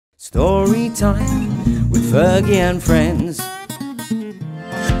Story time with Fergie and friends.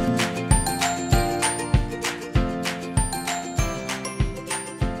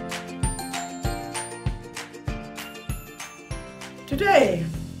 Today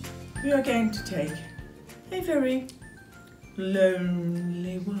we are going to take a very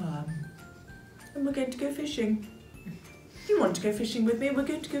lonely worm and we're going to go fishing. You want to go fishing with me? We're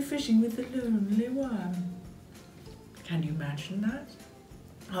going to go fishing with the lonely worm. Can you imagine that?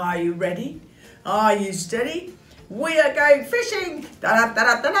 Are you ready? Are you steady? We are going fishing!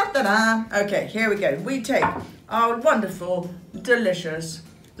 Da-da-da-da-da-da-da. Okay, here we go. We take our wonderful, delicious,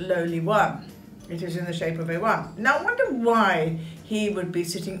 lowly worm. It is in the shape of a worm. Now, I wonder why he would be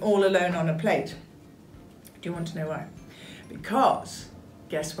sitting all alone on a plate. Do you want to know why? Because,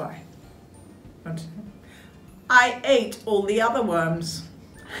 guess why? Want to know? I ate all the other worms.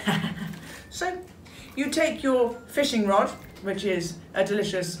 So, you take your fishing rod, which is a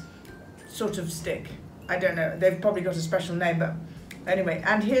delicious sort of stick. I don't know, they've probably got a special name, but anyway,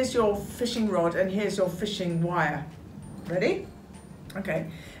 and here's your fishing rod and here's your fishing wire. Ready? Okay,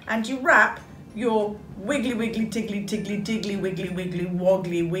 and you wrap your wiggly wiggly tiggly tiggly tiggly wiggly wiggly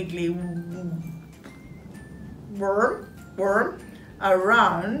woggly wiggly worm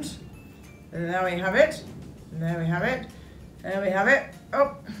around. And there we have it. There we have it. There we have it.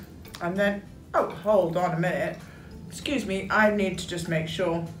 Oh, and then, oh, hold on a minute. Excuse me, I need to just make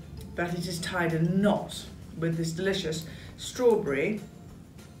sure that it is tied a knot with this delicious strawberry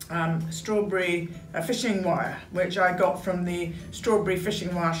fishing wire, which I got from the strawberry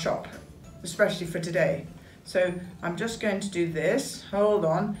fishing wire shop, especially for today. So I'm just going to do this. Hold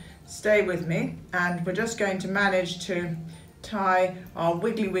on, stay with me, and we're just going to manage to tie our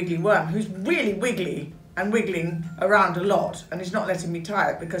wiggly wiggly worm, who's really wiggly and wiggling around a lot, and he's not letting me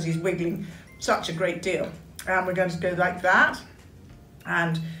tie it because he's wiggling such a great deal. And we're going to go like that,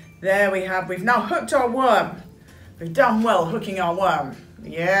 and there we have, we've now hooked our worm. We've done well hooking our worm.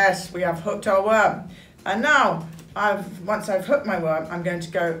 Yes, we have hooked our worm. And now, once I've hooked my worm, I'm going to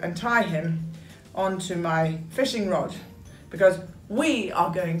go and tie him onto my fishing rod, because we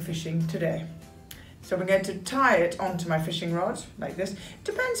are going fishing today. So we're going to tie it onto my fishing rod like this. It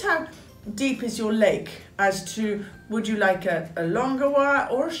depends how deep is your lake as to, would you like a longer wire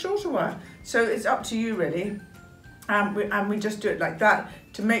or a shorter wire? So it's up to you really. And we just do it like that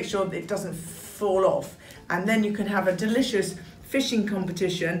to make sure that it doesn't fall off. And then you can have a delicious fishing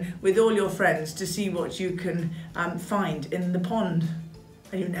competition with all your friends to see what you can find in the pond.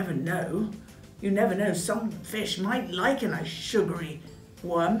 And you never know, some fish might like a nice sugary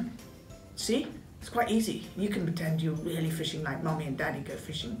worm. See? It's quite easy. You can pretend you're really fishing like Mummy and Daddy go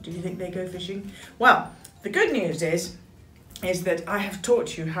fishing. Do you think they go fishing? Well, the good news is that I have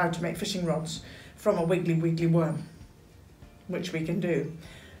taught you how to make fishing rods from a wiggly wiggly worm, which we can do.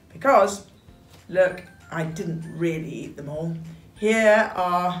 Because, look, I didn't really eat them all. Here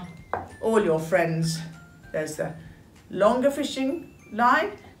are all your friends. There's the longer fishing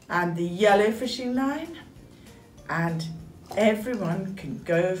line and the yellow fishing line, and everyone can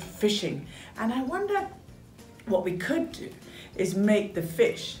go fishing. And I wonder what we could do is make the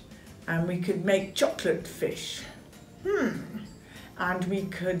fish, and we could make chocolate fish. And we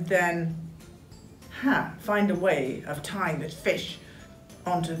could then find a way of tying the fish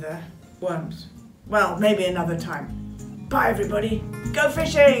onto the worms. Well, maybe another time. Bye everybody, go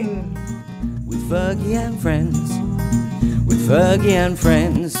fishing! With Fergie and friends. With Fergie and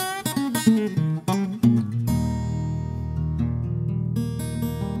friends.